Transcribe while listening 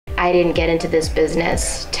I didn't get into this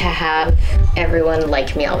business to have everyone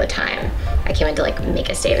like me all the time. I came in to like make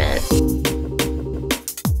a statement.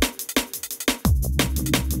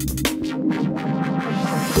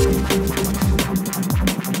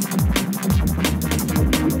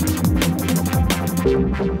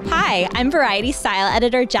 Hi, I'm Variety Style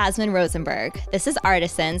Editor Jasmin Rosemberg. This is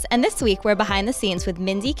Artisans, and this week we're behind the scenes with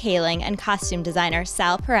Mindy Kaling and costume designer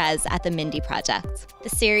Sal Perez at the Mindy Project. The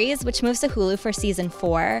series, which moves to Hulu for season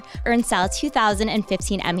 4, earned Sal a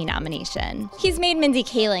 2015 Emmy nomination. He's made Mindy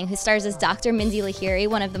Kaling, who stars as Dr. Mindy Lahiri,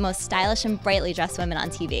 one of the most stylish and brightly dressed women on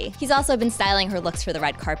TV. He's also been styling her looks for the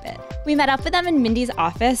red carpet. We met up with them in Mindy's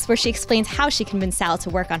office, where she explains how she convinced Sal to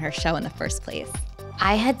work on her show in the first place.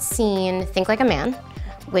 I had seen Think Like a Man,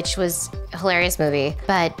 which was a hilarious movie,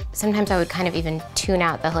 but sometimes I would kind of even tune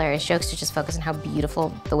out the hilarious jokes to just focus on how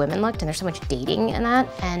beautiful the women looked, and there's so much dating in that,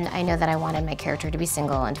 and I know that I wanted my character to be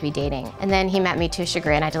single and to be dating. And then he met me to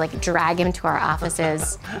chagrin. I had to like drag him to our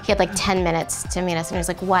offices. He had like 10 minutes to meet us, and he was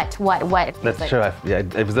like, what? That's like, true.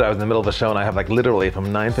 I was in the middle of a show, and I have like literally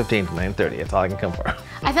from 9:15 to 9:30. That's all I can come for.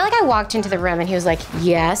 I feel like I walked into the room and he was like,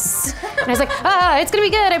 yes. And I was like, it's gonna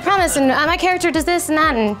be good, I promise, and my character does this and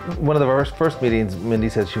that. And one of the first meetings, Mindy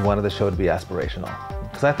said she wanted the show to be aspirational.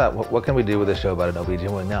 Because I thought, what can we do with a show about an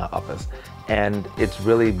OB/GYN office? And it's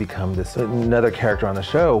really become this another character on the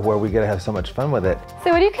show where we get to have so much fun with it.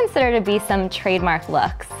 So what do you consider to be some trademark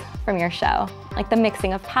looks from your show? Like the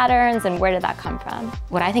mixing of patterns, and where did that come from?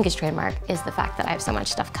 What I think is trademark is the fact that I have so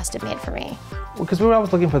much stuff custom made for me. Because we were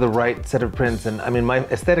always looking for the right set of prints, and I mean, my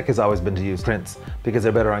aesthetic has always been to use prints because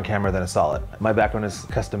they're better on camera than a solid. My background is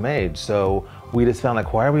custom made, so we just found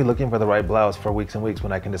like, why are we looking for the right blouse for weeks and weeks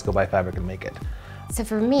when I can just go buy fabric and make it? So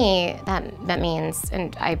for me, that means,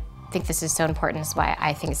 and I think this is so important, is why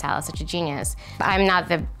I think Sal is such a genius. I'm not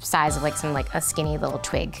the size of like a skinny little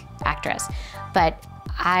twig actress, but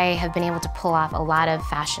I have been able to pull off a lot of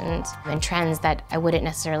fashions and trends that I wouldn't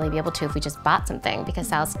necessarily be able to if we just bought something, because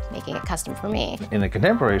Sal's making it custom for me. In a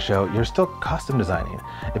contemporary show, you're still costume designing.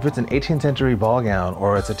 If it's an 18th century ball gown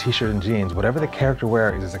or it's a t-shirt and jeans, whatever the character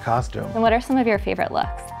wears is a costume. And what are some of your favorite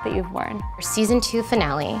looks that you've worn? Season 2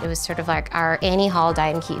 finale, it was sort of like our Annie Hall,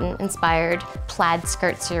 Diane Keaton inspired plaid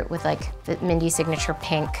skirts with like the Mindy signature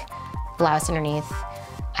pink blouse underneath.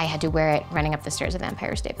 I had to wear it running up the stairs of the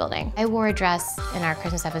Empire State Building. I wore a dress in our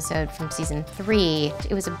Christmas episode from season 3.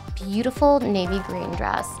 It was a beautiful navy green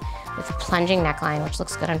dress with a plunging neckline, which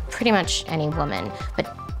looks good on pretty much any woman,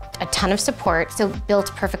 but a ton of support, so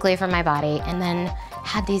built perfectly for my body, and then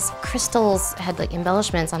had these crystals, had like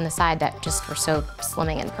embellishments on the side that just were so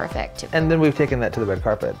slimming and perfect. And then we've taken that to the red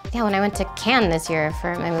carpet. Yeah, when I went to Cannes this year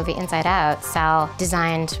for my movie Inside Out, Sal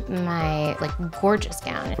designed my like gorgeous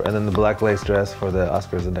gown. And then the black lace dress for the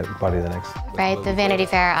Oscars and party the next. Right, the Vanity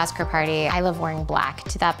Fair Oscar party. I love wearing black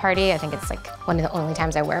to that party. I think it's like one of the only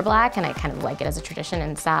times I wear black, and I kind of like it as a tradition.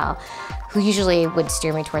 And Sal, who usually would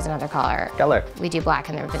steer me towards another color, we do black,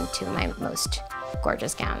 and there have been 2 of my most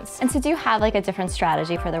gorgeous gowns. And so do you have like a different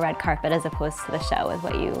strategy for the red carpet as opposed to the show with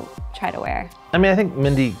what you try to wear? I mean, I think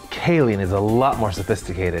Mindy Kaling is a lot more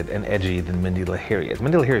sophisticated and edgy than Mindy Lahiri is.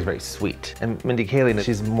 Mindy Lahiri is very sweet, and Mindy Kaling,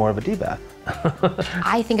 she's more of a diva.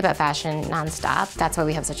 I think about fashion nonstop. That's why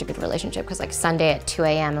we have such a good relationship, because like Sunday at 2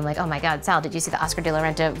 a.m. I'm like, oh my God, Sal, did you see the Oscar de la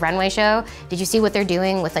Renta runway show? Did you see what they're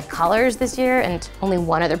doing with like colors this year? And only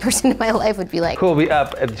one other person in my life would be like, cool, be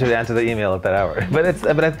up to answer the email at that hour.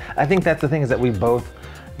 But I think that's the thing, is that we both,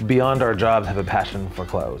 beyond our jobs, have a passion for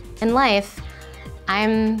clothes. In life,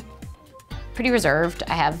 I'm pretty reserved.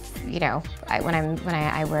 I have, you know, when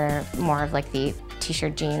I wear more of like the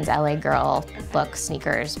t-shirt, jeans, LA girl look,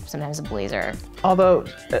 sneakers, sometimes a blazer. Although,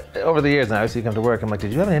 over the years now, I see you come to work, I'm like,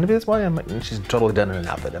 did you have an interview this morning? And she's totally done in an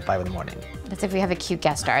outfit at 5 in the morning. That's if we have a cute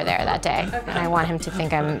guest star there that day, and I want him to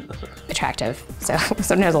think I'm attractive, so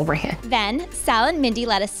sometimes I'll bring it. Then, Sal and Mindy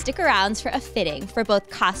let us stick around for a fitting for both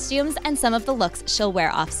costumes and some of the looks she'll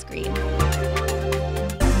wear off screen.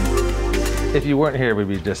 If you weren't here, we'd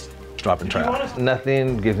be just dropping trout.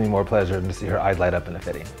 Nothing gives me more pleasure than to see her eyes light up in a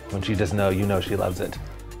fitting. When she just you know she loves it.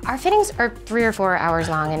 Our fittings are 3 or 4 hours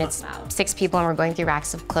long, and it's 6 people, and we're going through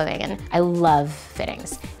racks of clothing, and I love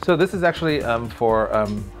fittings. So this is actually for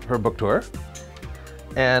her book tour.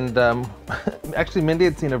 And actually Mindy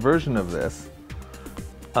had seen a version of this,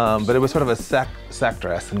 but it was sort of a sack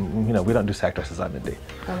dress, and you know, we don't do sack dresses on Mindy.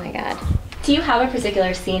 Oh my God. Do you have a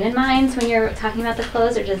particular scene in mind when you're talking about the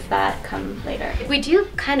clothes, or does that come later? We do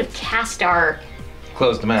kind of cast our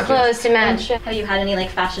clothes to match. Clothes to match. Have you had any like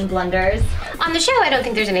fashion blunders? On the show, I don't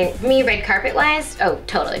think there's any, me red carpet wise, oh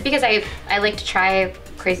totally, because I like to try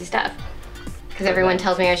crazy stuff. Because everyone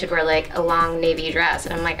tells me I should wear like a long navy dress,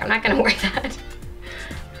 and I'm like, I'm not gonna wear that.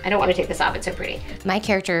 I don't want to take this off, it's so pretty. My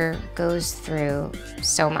character goes through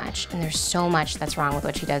so much, and there's so much that's wrong with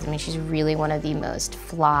what she does. I mean, she's really one of the most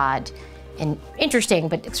flawed and interesting,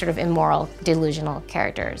 but sort of immoral, delusional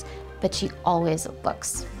characters. But she always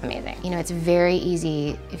looks amazing. You know, it's very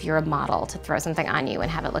easy if you're a model to throw something on you and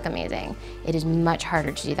have it look amazing. It is much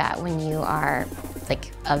harder to do that when you are like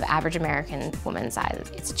of average American woman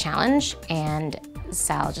size. It's a challenge, and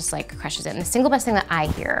Sal just like crushes it. And the single best thing that I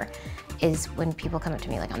hear is when people come up to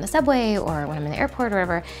me like on the subway or when I'm in the airport or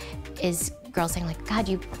whatever, is girls saying like, God,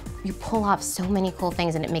 you pull off so many cool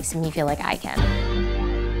things and it makes me feel like I can.